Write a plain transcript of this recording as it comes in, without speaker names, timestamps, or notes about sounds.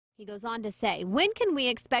He goes on to say, when can we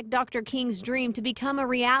expect Dr. King's dream to become a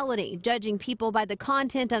reality, judging people by the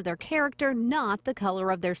content of their character, not the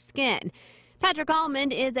color of their skin? Patrick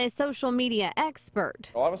Allmond is a social media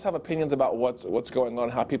expert. A lot of us have opinions about what's going on,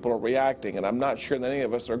 how people are reacting, and I'm not sure that any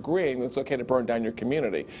of us are agreeing that it's okay to burn down your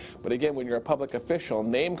community. But again, when you're a public official,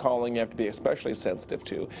 name calling you have to be especially sensitive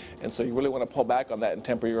to, and so you really want to pull back on that and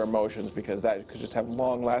temper your emotions, because that could just have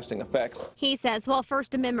long-lasting effects. He says while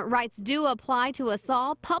First Amendment rights do apply to us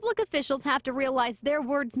all, public officials have to realize their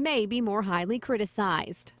words may be more highly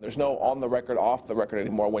criticized. There's no on the record, off the record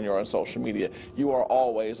anymore when you're on social media. You are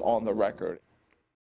always on the record.